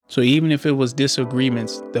So even if it was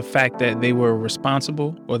disagreements, the fact that they were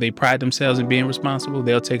responsible or they pride themselves in being responsible,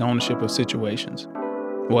 they'll take ownership of situations.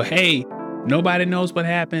 Well, hey, nobody knows what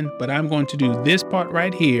happened, but I'm going to do this part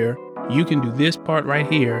right here. You can do this part right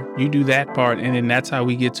here. You do that part. And then that's how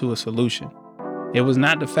we get to a solution. It was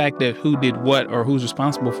not the fact that who did what or who's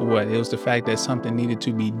responsible for what. It was the fact that something needed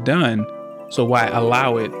to be done. So why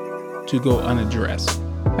allow it to go unaddressed?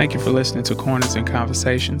 Thank you for listening to Corners and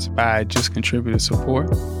Conversations by Just Contributor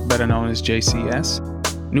Support, better known as JCS.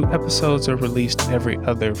 New episodes are released every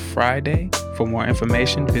other Friday. For more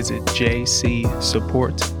information, visit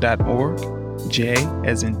jcsupport.org. J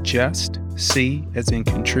as in just, C as in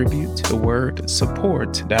contribute, the word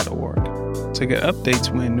support.org. To get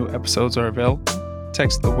updates when new episodes are available,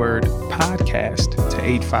 text the word podcast to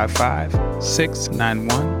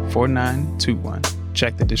 855-691-4921.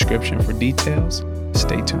 Check the description for details.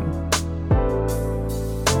 Stay tuned.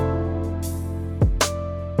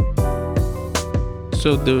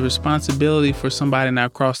 So the responsibility for somebody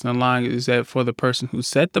not crossing the line, is that for the person who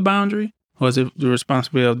set the boundary, or is it the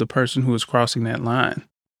responsibility of the person who is crossing that line?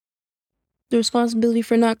 The responsibility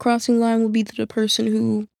for not crossing the line will be to the person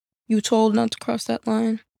who you told not to cross that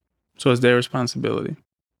line. So it's their responsibility?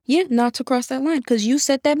 Yeah, not to cross that line, because you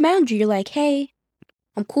set that boundary. You're like, hey,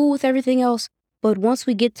 I'm cool with everything else, but once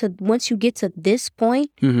you get to this point,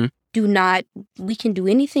 we can do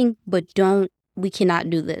anything, but we cannot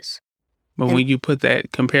do this. But when you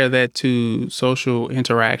compare that to social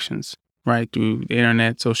interactions, right, through the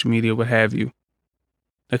internet, social media, what have you,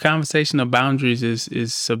 the conversation of boundaries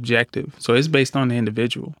is subjective. So it's based on the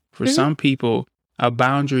individual. For some people, a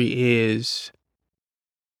boundary is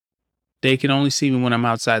they can only see me when I'm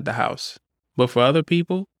outside the house. But for other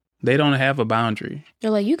people, they don't have a boundary.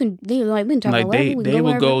 They're like, we can talk about whatever. They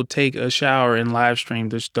will go take a shower and live stream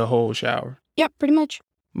the whole shower. Yeah, pretty much.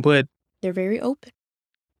 But they're very open.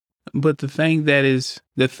 But the thing that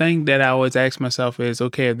I always ask myself is,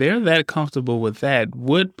 okay, if they're that comfortable with that,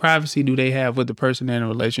 what privacy do they have with the person in a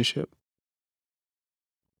relationship?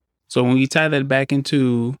 So when you tie that back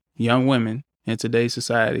into young women in today's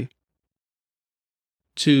society,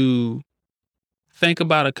 to think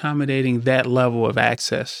about accommodating that level of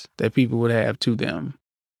access that people would have to them,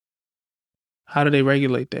 how do they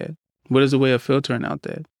regulate that? What is the way of filtering out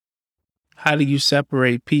that? How do you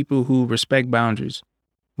separate people who respect boundaries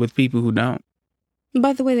with people who don't?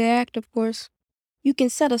 By the way they act, of course. You can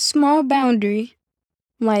set a small boundary,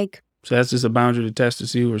 like... So that's just a boundary to test to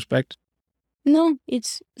see who respects? No,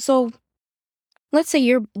 it's... So, let's say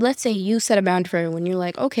you set a boundary for everyone. You're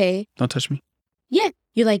like, okay... Don't touch me. Yeah.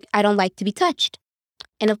 You're like, I don't like to be touched.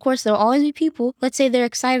 And of course, there'll always be people, let's say they're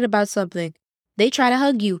excited about something. They try to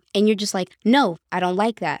hug you, and you're just like, no, I don't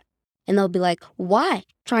like that. And they'll be like, why?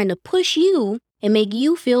 Trying to push you and make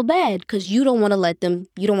you feel bad because you don't want to let them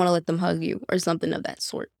hug you or something of that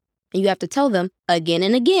sort. And you have to tell them again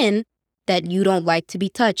and again that you don't like to be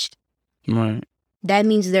touched. Right. That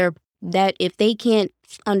means that if they can't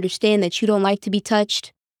understand that you don't like to be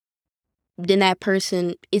touched, then that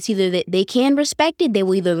person, it's either that they can respect it, they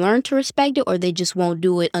will either learn to respect it, or they just won't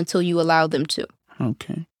do it until you allow them to.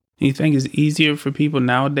 Okay. You think it's easier for people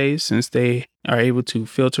nowadays since they are able to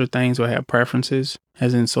filter things or have preferences,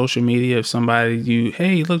 as in social media? If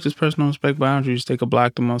hey, look, this person don't respect boundaries, they could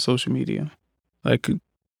block them on social media. Like,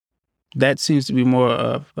 that seems to be more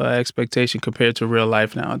of an expectation compared to real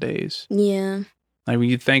life nowadays. Yeah. Like, when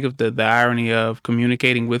you think of the irony of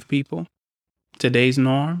communicating with people, today's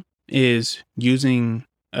norm is using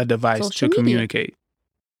a device social to media. Communicate.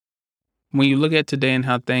 When you look at today and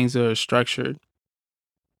how things are structured,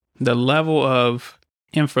 the level of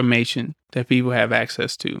information that people have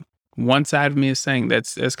access to, one side of me is saying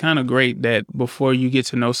that's kind of great that before you get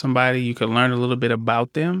to know somebody, you can learn a little bit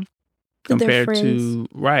about them compared to,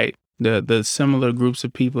 right, the similar groups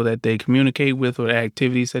of people that they communicate with or the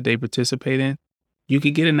activities that they participate in. You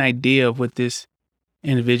could get an idea of what this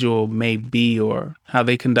individual may be or how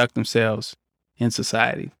they conduct themselves in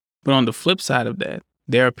society. But on the flip side of that,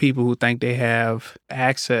 there are people who think they have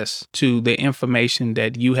access to the information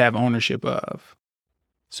that you have ownership of.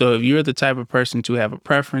 So if you're the type of person to have a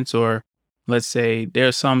preference, or let's say there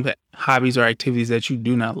are some hobbies or activities that you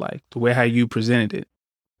do not like, the way how you presented it,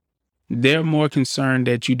 they're more concerned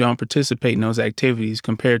that you don't participate in those activities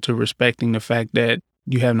compared to respecting the fact that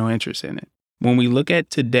you have no interest in it. When we look at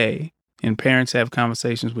today and parents have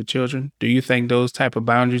conversations with children, do you think those type of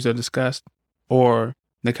boundaries are discussed? Or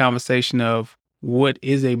the conversation of what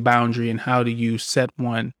is a boundary and how do you set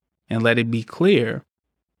one and let it be clear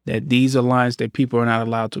that these are lines that people are not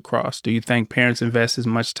allowed to cross? Do you think parents invest as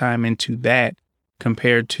much time into that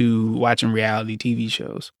compared to watching reality TV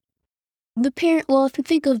shows? Well, if you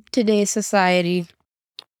think of today's society,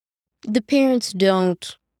 the parents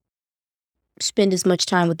don't spend as much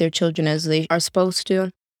time with their children as they are supposed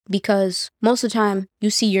to, because most of the time you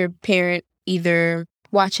see your parent either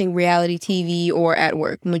watching reality TV or at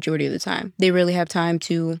work majority of the time. They really have time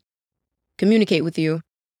to communicate with you.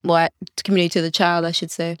 Well, to communicate to the child, I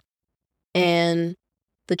should say. And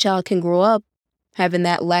the child can grow up having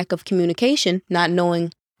that lack of communication, not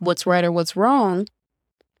knowing what's right or what's wrong.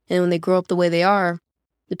 And when they grow up the way they are,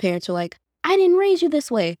 the parents are like, I didn't raise you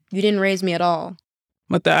this way. You didn't raise me at all.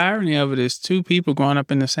 But the irony of it is two people growing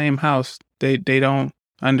up in the same house, they don't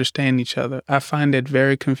understand each other. I find that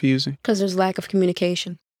very confusing. Because there's lack of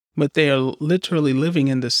communication. But they are literally living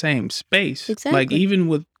in the same space. Exactly. Like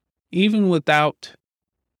even without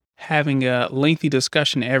having a lengthy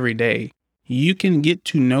discussion every day, you can get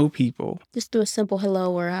to know people. Just do a simple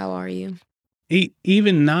hello or how are you?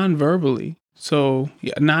 Even non-verbally. So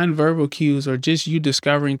non-verbal cues are just you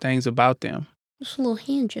discovering things about them. Just a little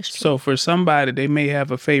hand gesture. So for somebody, they may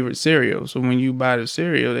have a favorite cereal. So when you buy the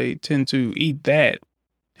cereal, they tend to eat that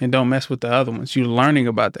and don't mess with the other ones. You're learning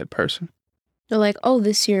about that person. They're like, oh,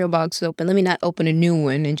 this cereal box is open. Let me not open a new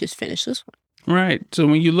one and just finish this one. Right. So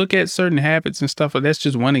when you look at certain habits and stuff, that's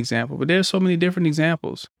just one example. But there's so many different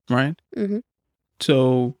examples, right? Mm-hmm.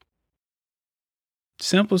 So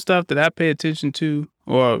simple stuff that I pay attention to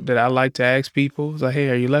or that I like to ask people is like, hey,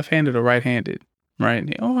 are you left-handed or right-handed?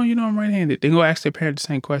 Right? Oh, I'm right-handed. They go ask their parent the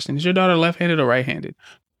same question. Is your daughter left-handed or right-handed?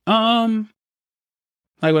 Like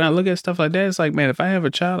when I look at stuff like that, it's like, man, if I have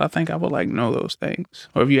a child, I think I would like know those things.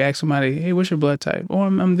 Or if you ask somebody, hey, what's your blood type? Oh,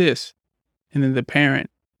 I'm this. And then the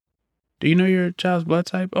parent, do you know your child's blood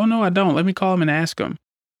type? Oh, no, I don't. Let me call him and ask him.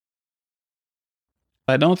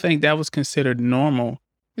 I don't think that was considered normal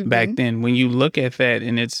back then. When you look at that,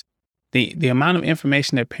 and it's the amount of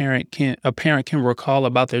information that a parent can recall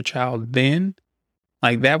about their child then,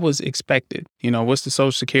 like that was expected. What's the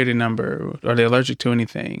social security number? Are they allergic to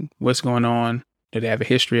anything? What's going on? Do they have a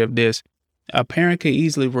history of this? A parent could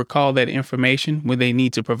easily recall that information when they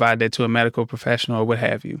need to provide that to a medical professional or what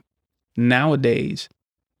have you. Nowadays,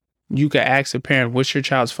 you could ask a parent, what's your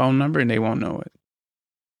child's phone number? And they won't know it.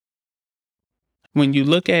 When you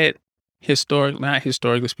look at not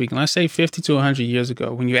historically speaking, let's say 50 to 100 years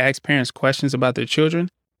ago, when you ask parents questions about their children,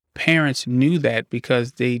 parents knew that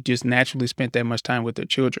because they just naturally spent that much time with their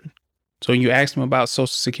children. So when you ask them about social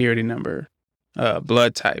security number,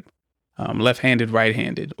 blood type, left-handed,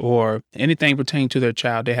 right-handed, or anything pertaining to their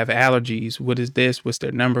child, they have allergies. What is this? What's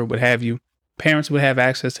their number? What have you? Parents would have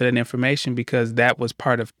access to that information because that was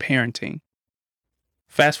part of parenting.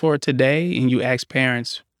 Fast forward today and you ask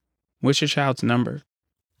parents, what's your child's number?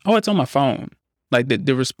 Oh, it's on my phone. Like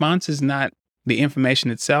the response is not the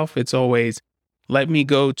information itself. It's always, let me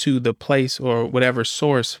go to the place or whatever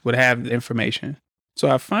source would have the information. So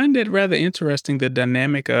I find it rather interesting, the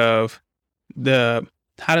dynamic of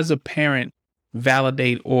how does a parent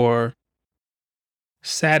validate or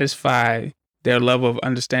satisfy their level of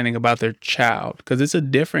understanding about their child? Because it's a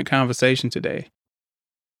different conversation today.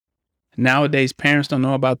 Nowadays, parents don't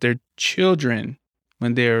know about their children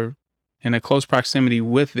when they're in a close proximity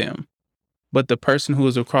with them, but the person who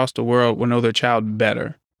is across the world will know their child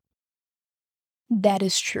better. That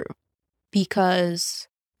is true. Because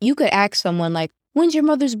you could ask someone like, when's your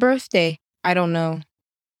mother's birthday? I don't know.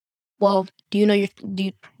 Well, do you know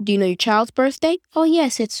your child's birthday? Oh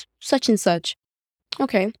yes, it's such and such.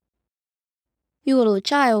 Okay. You go to the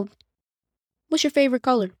child. What's your favorite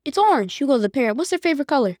color? It's orange. You go to the parent. What's their favorite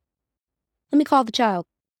color? Let me call the child.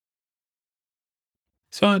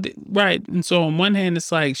 So, right. And so on one hand,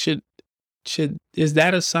 it's like, is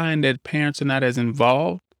that a sign that parents are not as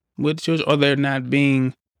involved with children, or they're not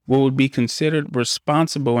being what would be considered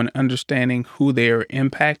responsible in understanding who they are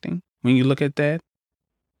impacting when you look at that?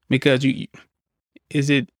 Because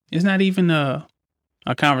it's not even a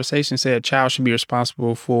conversation say a child should be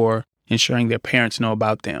responsible for ensuring their parents know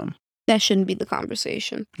about them. That shouldn't be the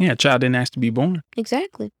conversation. Yeah, a child didn't ask to be born.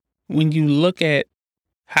 Exactly. When you look at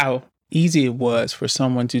how easy it was for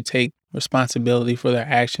someone to take responsibility for their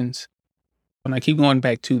actions, and I keep going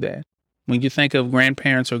back to that, when you think of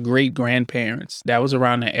grandparents or great-grandparents, that was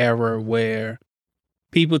around the era where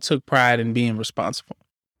people took pride in being responsible.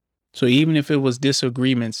 So even if it was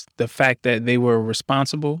disagreements, the fact that they were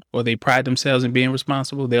responsible or they pride themselves in being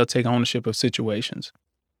responsible, they'll take ownership of situations.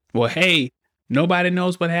 Well, hey, nobody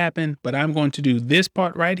knows what happened, but I'm going to do this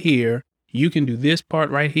part right here. You can do this part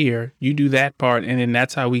right here. You do that part. And then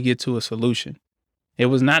that's how we get to a solution. It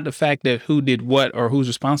was not the fact that who did what or who's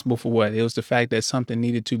responsible for what. It was the fact that something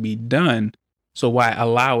needed to be done. So why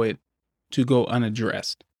allow it to go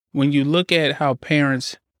unaddressed? When you look at how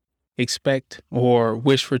parents expect or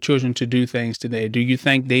wish for children to do things today? Do you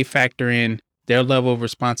think they factor in their level of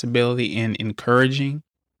responsibility in encouraging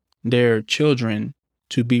their children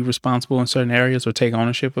to be responsible in certain areas or take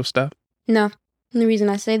ownership of stuff? No. And the reason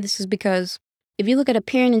I say this is because if you look at a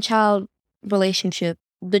parent and child relationship,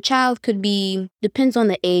 the child depends on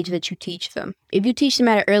the age that you teach them. If you teach them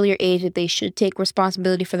at an earlier age that they should take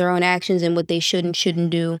responsibility for their own actions and what they should and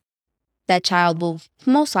shouldn't do, that child will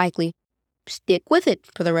most likely stick with it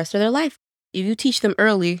for the rest of their life. If you teach them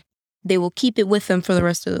early, they will keep it with them for the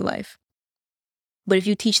rest of their life. But if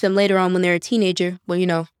you teach them later on when they're a teenager,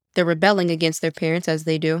 well, they're rebelling against their parents as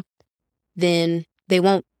they do, then they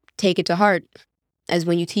won't take it to heart as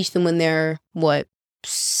when you teach them when they're,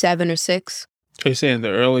 7 or 6. So you're saying the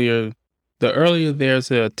earlier there's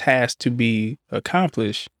a task to be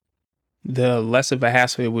accomplished, the less of a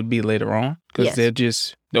hassle it would be later on? Because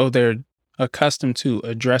Yes. they're accustomed to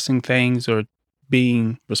addressing things or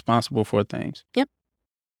being responsible for things. Yep.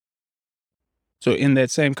 So in that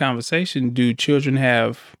same conversation, do children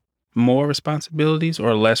have more responsibilities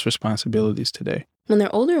or less responsibilities today When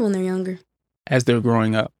they're older or when they're younger? as they're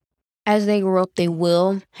growing up? As they grow up, they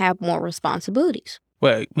will have more responsibilities.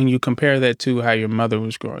 Well, when you compare that to how your mother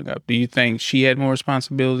was growing up, do you think she had more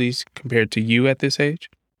responsibilities compared to you at this age?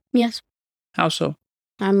 Yes. How so?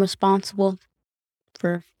 I'm responsible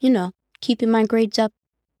for, keeping my grades up,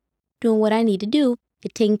 doing what I need to do,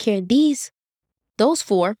 and taking care of those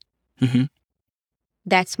 4. Mm-hmm.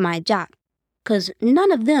 That's my job. Because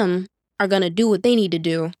none of them are going to do what they need to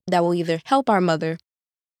do that will either help our mother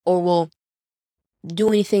or will do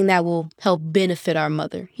anything that will help benefit our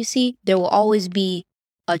mother. You see, there will always be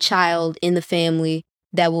a child in the family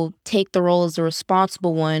that will take the role as the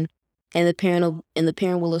responsible one, and the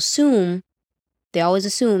parent will assume. They're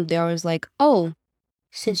always like, oh,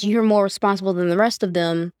 since you're more responsible than the rest of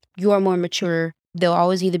them, you are more mature. There'll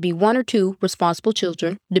always either be 1 or 2 responsible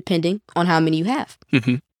children, depending on how many you have.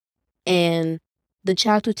 Mm-hmm. And the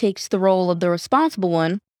child who takes the role of the responsible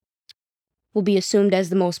one will be assumed as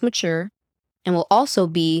the most mature and will also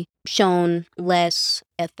be shown less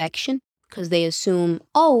affection because they assume,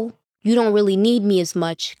 oh, you don't really need me as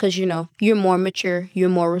much because, you're more mature, you're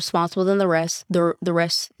more responsible than the rest. The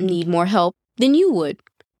rest need more help than you would.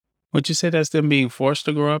 Would you say that's them being forced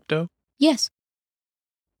to grow up, though? Yes.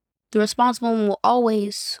 The responsible one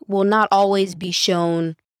will not always be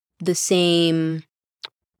shown the same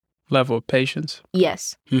level of patience.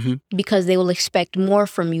 Yes. Mm-hmm. Because they will expect more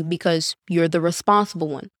from you because you're the responsible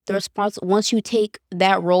one. Once you take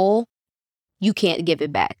that role, you can't give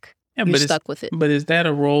it back. Yeah, you're stuck with it. But is that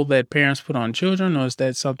a role that parents put on children, or is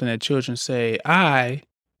that something that children say, I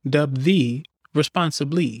dub thee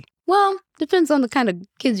responsibly? Well, depends on the kind of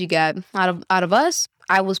kids you got. Out of us,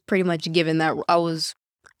 I was pretty much given that.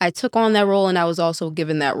 I took on that role and I was also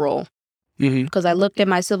given that role. Mm-hmm. Because I looked at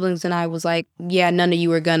my siblings and I was like, yeah, none of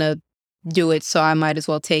you are gonna do it, so I might as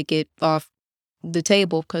well take it off the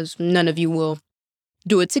table because none of you will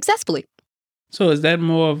do it successfully. So is that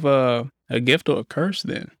more of a gift or a curse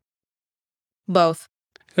then? Both.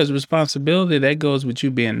 Because responsibility, that goes with you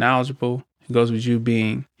being knowledgeable. It goes with you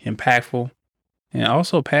being impactful and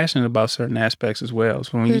also passionate about certain aspects as well.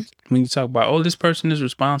 So when you talk about, oh, this person is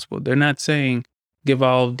responsible, they're not saying give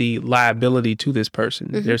all the liability to this person.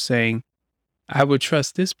 Mm-hmm. They're saying, I would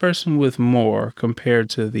trust this person with more compared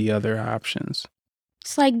to the other options.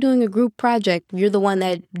 It's like doing a group project. You're the one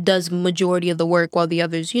that does majority of the work while the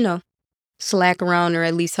others, slack around or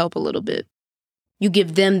at least help a little bit. You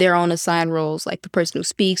give them their own assigned roles, like the person who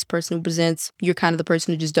speaks, person who presents. You're kind of the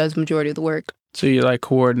person who just does majority of the work. So you're like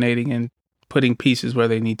coordinating and putting pieces where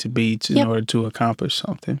they need to be in order to accomplish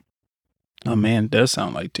something. Oh man, it does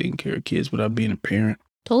sound like taking care of kids without being a parent.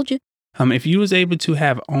 Told you. If you was able to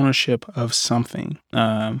have ownership of something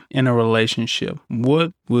in a relationship,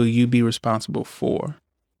 what will you be responsible for?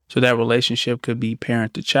 So that relationship could be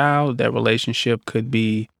parent to child. That relationship could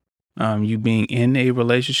be you being in a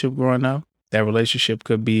relationship growing up. That relationship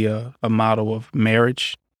could be a model of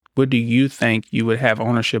marriage. What do you think you would have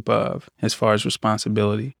ownership of as far as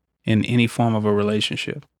responsibility in any form of a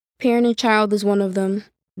relationship? Parent and child is one of them.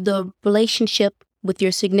 The relationship with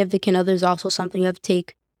your significant other is also something you have to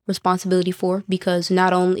take responsibility for because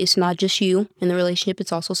it's not just you in the relationship,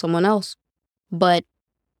 it's also someone else. But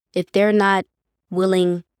if they're not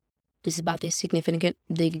willing, this is about the significant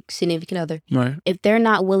other. Right. If they're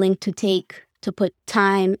not willing to put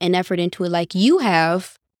time and effort into it like you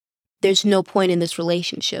have, there's no point in this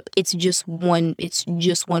relationship. It's just one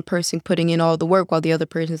person putting in all the work while the other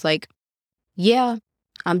person's like, yeah,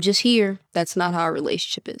 I'm just here. That's not how a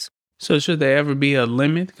relationship is. So should there ever be a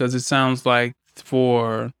limit? Because it sounds like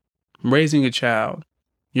for raising a child,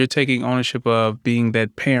 You're taking ownership of being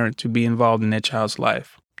that parent to be involved in that child's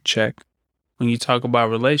life. Check. When you talk about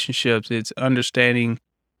relationships, it's understanding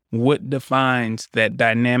what defines that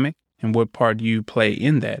dynamic and what part you play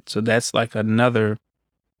in that. So that's like another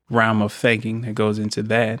realm of thinking that goes into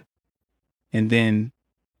that. And then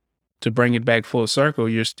to bring it back full circle,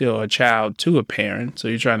 you're still a child to a parent. So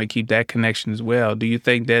you're trying to keep that connection as well. Do you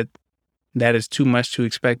think that that is too much to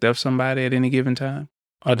expect of somebody at any given time?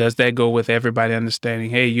 Or does that go with everybody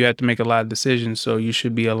understanding, hey, you have to make a lot of decisions, so you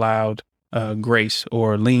should be allowed grace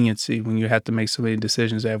or leniency when you have to make so many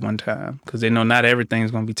decisions at one time? Because they know not everything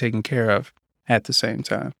is going to be taken care of at the same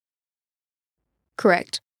time.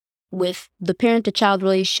 Correct. With the parent-to-child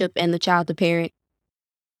relationship and the child-to-parent,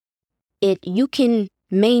 you can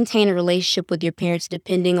maintain a relationship with your parents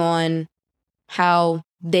depending on how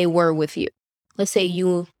they were with you. Let's say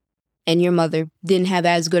you and your mother didn't have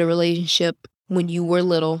as good a relationship when you were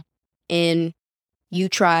little, and you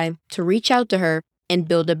try to reach out to her and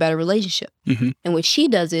build a better relationship. Mm-hmm. And what she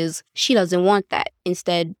does is she doesn't want that.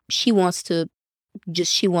 Instead, she wants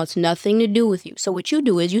nothing to do with you. So what you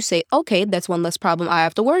do is you say, okay, that's one less problem I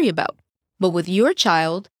have to worry about. But with your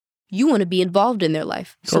child, you want to be involved in their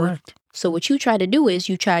life. Correct. So what you try to do is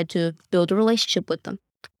you try to build a relationship with them.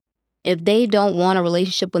 If they don't want a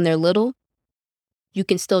relationship when they're little, you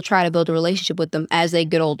can still try to build a relationship with them as they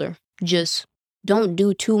get older. Just don't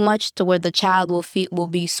do too much to where the child will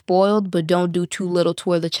be spoiled, but don't do too little to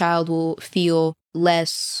where the child will feel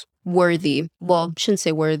less worthy. Well, shouldn't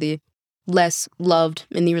say worthy, less loved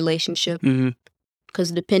in the relationship.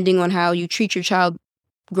 Because depending on how you treat your child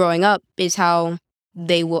growing up is how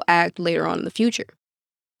they will act later on in the future.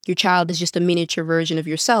 Your child is just a miniature version of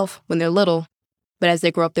yourself when they're little, but as they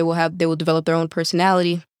grow up, they will develop their own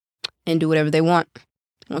personality and do whatever they want.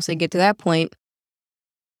 Once they get to that point,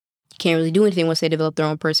 you can't really do anything once they develop their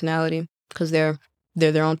own personality because they're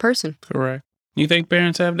their own person. Correct. You think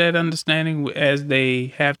parents have that understanding as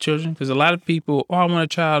they have children? Because a lot of people, I want a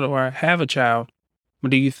child or I have a child. But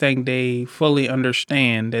do you think they fully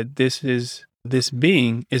understand that this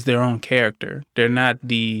being is their own character? They're not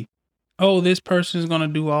this person is going to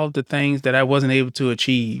do all the things that I wasn't able to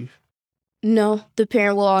achieve. No, the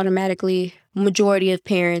parent will automatically, majority of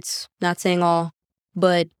parents, not saying all,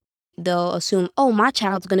 but they'll assume, oh, my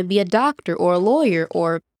child's going to be a doctor or a lawyer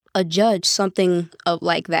or a judge, something of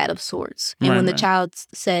like that of sorts. And when the child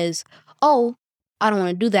says, oh, I don't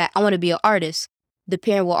want to do that, I want to be an artist, the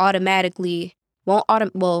parent will automatically,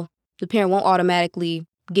 the parent won't automatically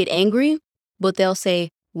get angry, but they'll say,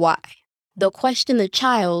 why? They'll question the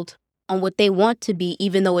child on what they want to be,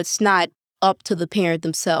 even though it's not up to the parent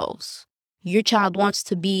themselves. Your child wants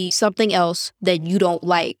to be something else that you don't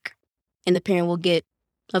like. And the parent will get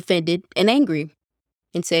offended and angry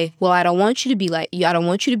and say, well, I don't want you to be like you. I don't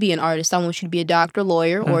want you to be an artist. I want you to be a doctor,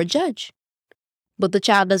 lawyer, or a judge. But the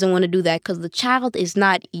child doesn't want to do that because the child is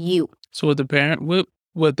not you. So with the parent, what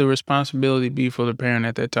would the responsibility be for the parent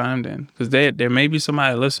at that time then? Because there may be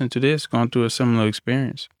somebody listening to this going through a similar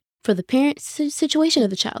experience. For the parent's situation or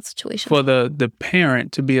the child's situation? For the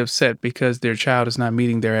parent to be upset because their child is not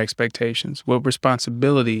meeting their expectations. What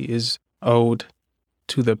responsibility is owed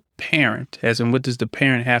to the parent? As in, what does the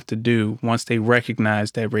parent have to do once they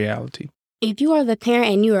recognize that reality? If you are the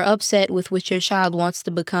parent and you are upset with what your child wants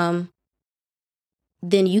to become,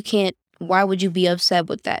 then you can't, why would you be upset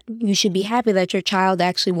with that? You should be happy that your child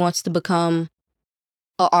actually wants to become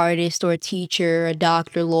an artist or a teacher, a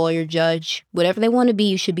doctor, lawyer, judge, whatever they want to be,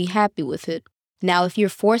 you should be happy with it. Now, if you're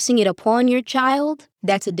forcing it upon your child,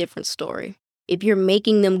 that's a different story. If you're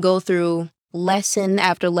making them go through lesson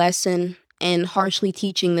after lesson and harshly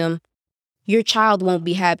teaching them, your child won't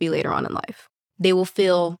be happy later on in life. They will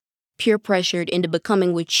feel peer pressured into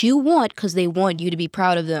becoming what you want because they want you to be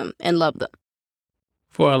proud of them and love them.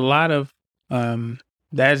 For a lot of,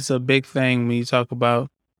 that's a big thing when you talk about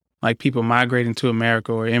like people migrating to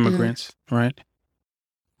America or immigrants, right?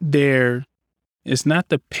 It's not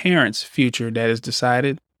the parent's future that is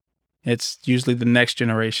decided. It's usually the next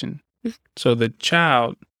generation. So the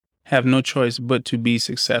child have no choice but to be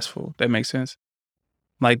successful. That makes sense?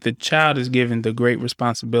 Like the child is given the great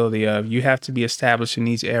responsibility of you have to be established in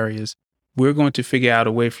these areas. We're going to figure out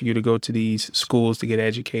a way for you to go to these schools to get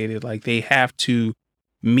educated. Like they have to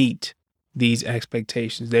meet these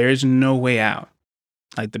expectations. There is no way out.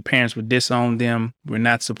 Like the parents would disown them. We're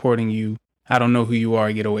not supporting you. I don't know who you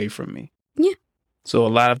are. Get away from me. Yeah. So a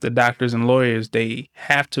lot of the doctors and lawyers, they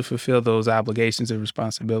have to fulfill those obligations and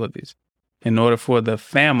responsibilities in order for the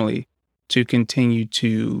family to continue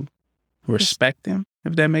to respect them,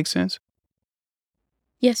 if that makes sense.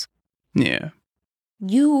 Yes. Yeah.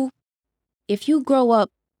 If you grow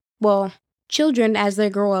up, well, children, as they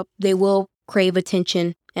grow up, they will crave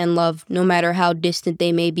attention and love, no matter how distant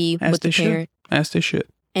they may be As with they the should. parent. As they should.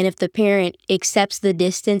 And if the parent accepts the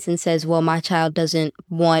distance and says, well, my child doesn't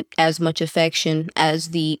want as much affection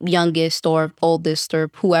as the youngest or oldest or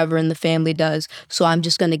whoever in the family does, so I'm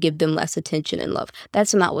just going to give them less attention and love.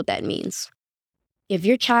 That's not what that means. If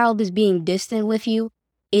your child is being distant with you,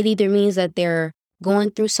 it either means that they're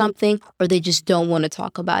going through something or they just don't want to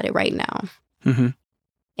talk about it right now. Mm-hmm.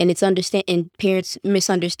 And parents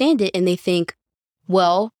misunderstand it and they think,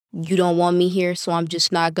 well, you don't want me here, so I'm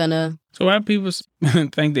just not gonna. So why do people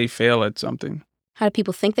think they fail at something? How do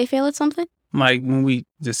people think they fail at something? Like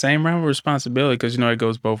the same realm of responsibility, because it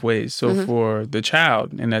goes both ways. So for the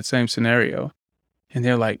child in that same scenario, and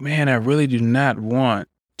they're like, man, I really do not want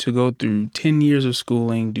to go through 10 years of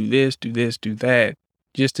schooling, do this, do that,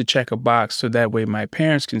 just to check a box so that way my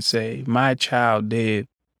parents can say, my child did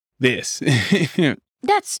this.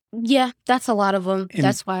 That's a lot of them.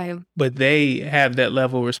 That's why. But they have that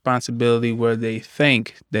level of responsibility where they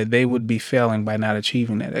think that they would be failing by not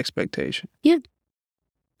achieving that expectation. Yeah.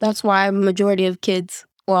 That's why a majority of kids,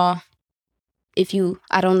 well,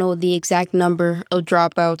 I don't know the exact number of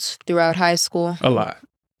dropouts throughout high school. A lot.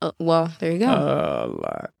 Well, there you go. A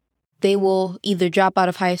lot. They will either drop out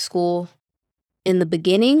of high school in the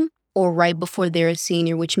beginning or right before they're a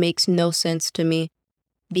senior, which makes no sense to me.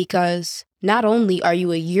 Because not only are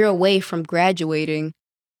you a year away from graduating,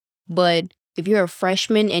 but if you're a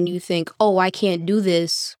freshman and you think, oh, I can't do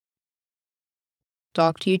this,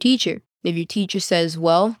 talk to your teacher. If your teacher says,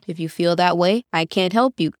 well, if you feel that way, I can't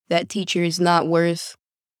help you, that teacher is not worth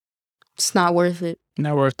it.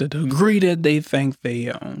 Not worth the degree that they think they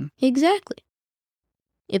own. Exactly.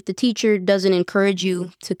 If the teacher doesn't encourage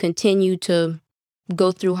you to continue to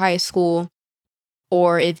go through high school,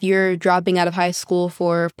 or if you're dropping out of high school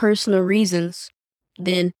for personal reasons,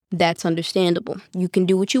 then that's understandable. You can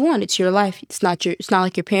do what you want. It's your life. It's not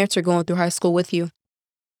like your parents are going through high school with you.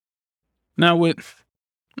 Now, what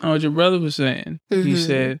your brother was saying, he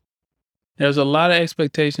said, there's a lot of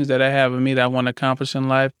expectations that I have of me that I want to accomplish in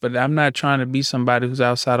life, but I'm not trying to be somebody who's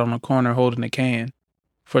outside on the corner holding a can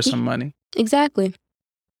for some money. Exactly.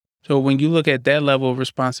 So when you look at that level of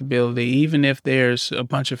responsibility, even if there's a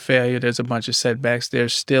bunch of failure, there's a bunch of setbacks,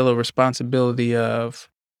 there's still a responsibility of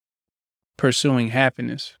pursuing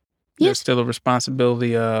happiness. Yes. There's still a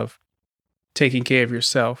responsibility of taking care of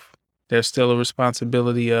yourself. There's still a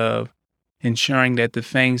responsibility of ensuring that the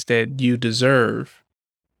things that you deserve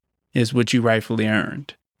is what you rightfully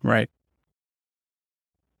earned, right?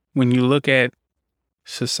 When you look at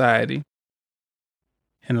society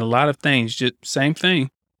and a lot of things, just same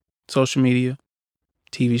thing. Social media,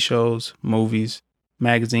 TV shows, movies,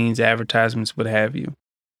 magazines, advertisements, what have you.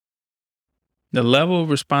 The level of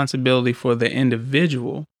responsibility for the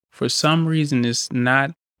individual, for some reason, is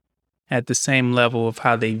not at the same level of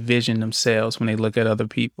how they vision themselves when they look at other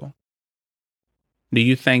people. Do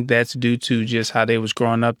you think that's due to just how they was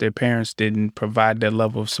growing up? Their parents didn't provide that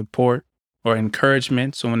level of support or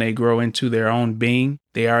encouragement. So when they grow into their own being,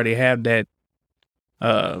 they already have that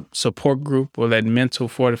support group or that mental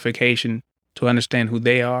fortification to understand who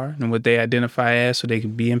they are and what they identify as so they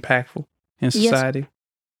can be impactful in society?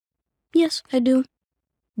 Yes, I do.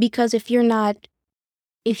 Because if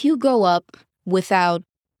you grow up without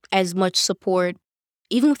as much support,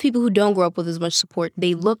 even with people who don't grow up with as much support,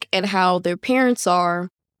 they look at how their parents are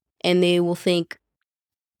and they will think,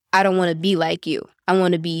 I don't want to be like you. I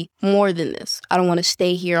want to be more than this. I don't want to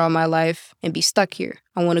stay here all my life and be stuck here.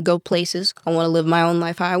 I want to go places. I want to live my own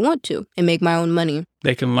life how I want to and make my own money.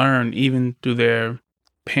 They can learn even through their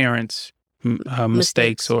parents'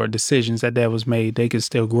 mistakes or decisions that was made. They can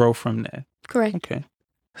still grow from that. Correct. Okay.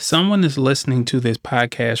 Someone is listening to this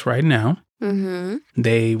podcast right now. Mm-hmm.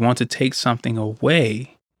 They want to take something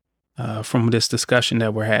away from this discussion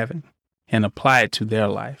that we're having and apply it to their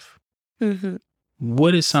life. Mm-hmm.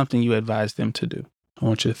 What is something you advise them to do? I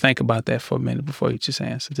want you to think about that for a minute before you just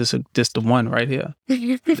answer. This the one right here.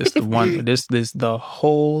 This the one. This the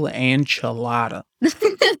whole enchilada.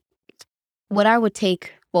 What I would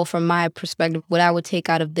take, well, from my perspective, what I would take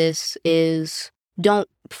out of this is don't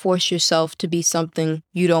force yourself to be something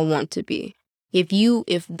you don't want to be.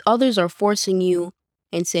 If others are forcing you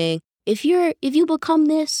and saying, if you become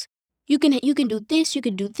this, you can do this, you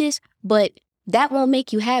can do this, but that won't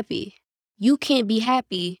make you happy. You can't be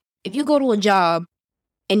happy if you go to a job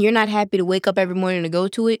and you're not happy to wake up every morning to go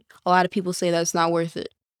to it. A lot of people say that's not worth it,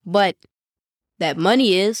 but that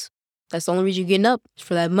money is. That's the only reason you're getting up, is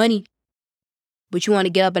for that money. But you want to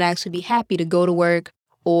get up and actually be happy to go to work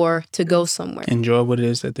or to go somewhere. Enjoy what it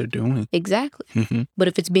is that they're doing. Exactly. Mm-hmm. But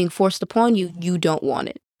if it's being forced upon you, you don't want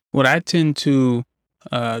it. What I tend to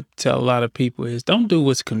tell a lot of people is don't do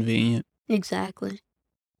what's convenient. Exactly.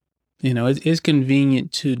 You know, it's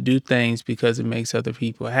convenient to do things because it makes other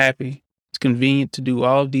people happy. It's convenient to do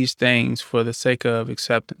all of these things for the sake of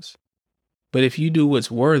acceptance. But if you do what's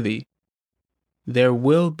worthy, there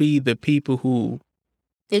will be the people who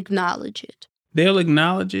Acknowledge it. they'll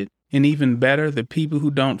acknowledge it. And even better, the people who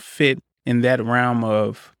don't fit in that realm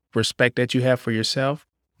of respect that you have for yourself,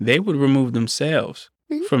 they would remove themselves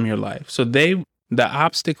from your life. So the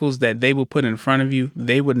obstacles that they will put in front of you,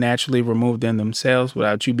 they would naturally remove them themselves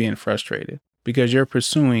without you being frustrated because you're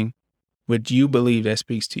pursuing what you believe that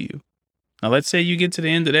speaks to you. Now, let's say you get to the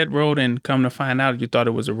end of that road and come to find out you thought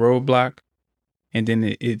it was a roadblock and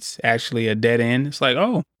then it's actually a dead end. It's like,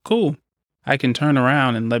 oh, cool. I can turn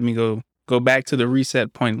around and let me go back to the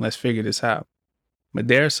reset point. Let's figure this out. But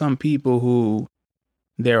there are some people who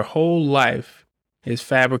their whole life is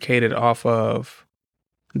fabricated off of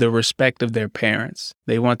the respect of their parents.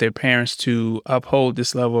 They want their parents to uphold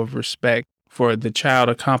this level of respect for the child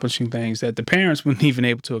accomplishing things that the parents weren't even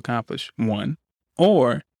able to accomplish, one.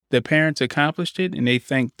 Or the parents accomplished it and they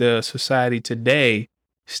think the society today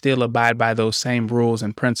still abide by those same rules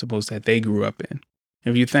and principles that they grew up in.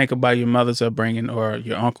 If you think about your mother's upbringing or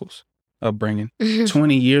your uncle's upbringing,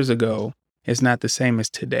 20 years ago, it's not the same as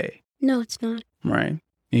today. No, it's not. Right.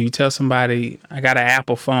 And you tell somebody, I got an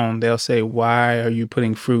Apple phone, they'll say, why are you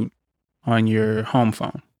putting fruit on your home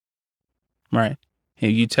phone? Right.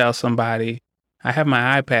 And you tell somebody, I have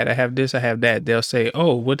my iPad, I have this, I have that. They'll say,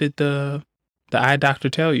 oh, what did the eye doctor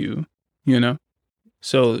tell you? You know?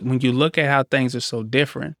 So when you look at how things are so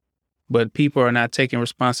different, but people are not taking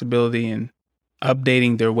responsibility and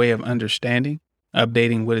updating their way of understanding,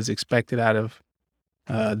 updating what is expected out of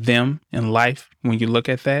them in life, when you look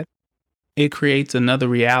at that, it creates another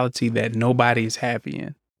reality that nobody is happy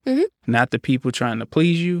in. Not the people trying to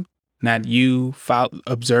please you, not you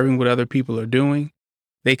observing what other people are doing.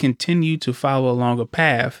 They continue to follow along a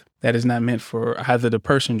path that is not meant for either the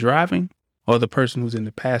person driving or the person who's in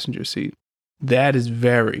the passenger seat. That is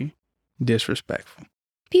very disrespectful.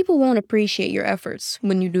 People won't appreciate your efforts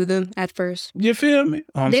when you do them at first. You feel me?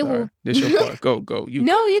 Oh, I'm They sorry. will. This your part. Go.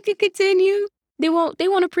 No, you can continue. They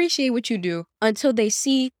won't appreciate what you do until they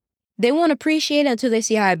see. They won't appreciate it until they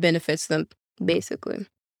see how it benefits them, basically.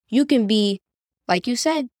 You can be, like you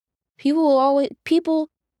said, people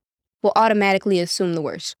will automatically assume the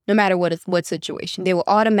worst, no matter what situation. They will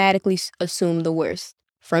automatically assume the worst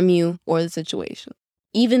from you or the situation,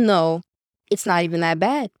 even though it's not even that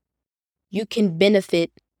bad. You can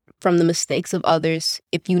benefit from the mistakes of others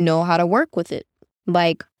if you know how to work with it.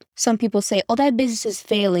 Like some people say, oh, that business is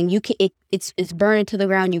failing. It's burning to the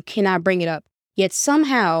ground. You cannot bring it up. Yet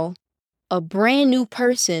somehow a brand new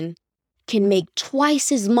person can make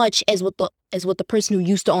twice as much as what the person who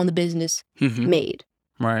used to own the business made.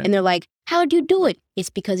 Right. And they're like, how'd you do it? It's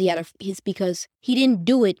because he didn't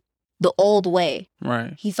do it the old way.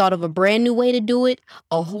 Right. He thought of a brand new way to do it,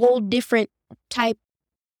 a whole different type.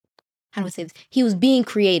 How do I say this? He was being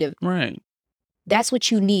creative. Right. That's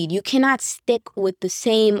what you need. You cannot stick with the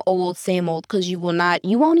same old, because you will not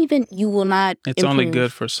It's only improve.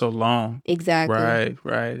 good for so long. Exactly.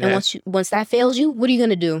 Right. And once that fails you, what are you going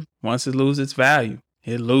to do? Once it loses its value,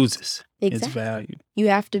 it loses its Exactly. value. You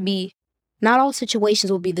have to be, not all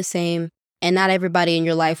situations will be the same, and not everybody in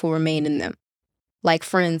your life will remain in them. Like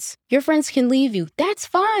friends. Your friends can leave you. That's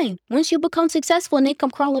fine. Once you become successful and they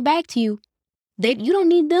come crawling back to you, you don't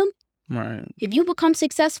need them. Right. If you become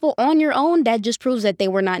successful on your own, that just proves that they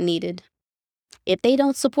were not needed. If they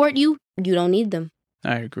don't support you, you don't need them.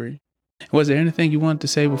 I agree. Was there anything you wanted to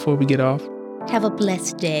say before we get off? Have a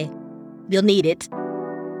blessed day. You'll need it.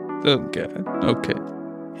 Oh, God. Okay.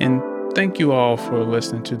 And thank you all for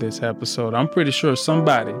listening to this episode. I'm pretty sure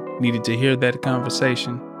somebody needed to hear that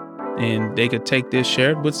conversation, and they could take this,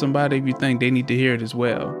 share it with somebody if you think they need to hear it as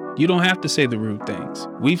well. You don't have to say the rude things.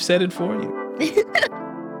 We've said it for you.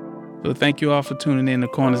 So thank you all for tuning in to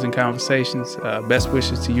Corners and Conversations. Best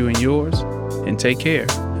wishes to you and yours, and take care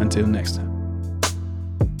until next time.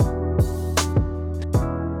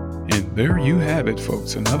 And there you have it,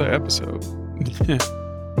 folks, another episode.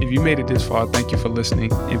 If you made it this far, thank you for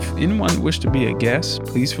listening. If anyone wished to be a guest,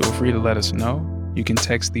 please feel free to let us know. You can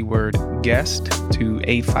text the word guest to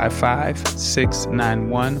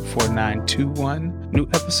 855-691-4921. New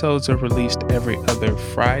episodes are released every other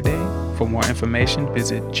Friday. For more information,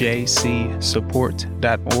 visit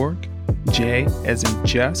jcsupport.org. J as in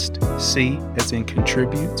just, C as in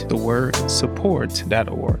contribute, the word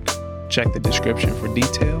support.org. Check the description for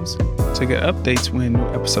details. To get updates when new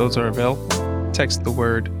episodes are available, text the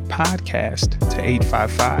word podcast to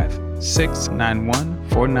 691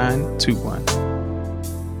 4921.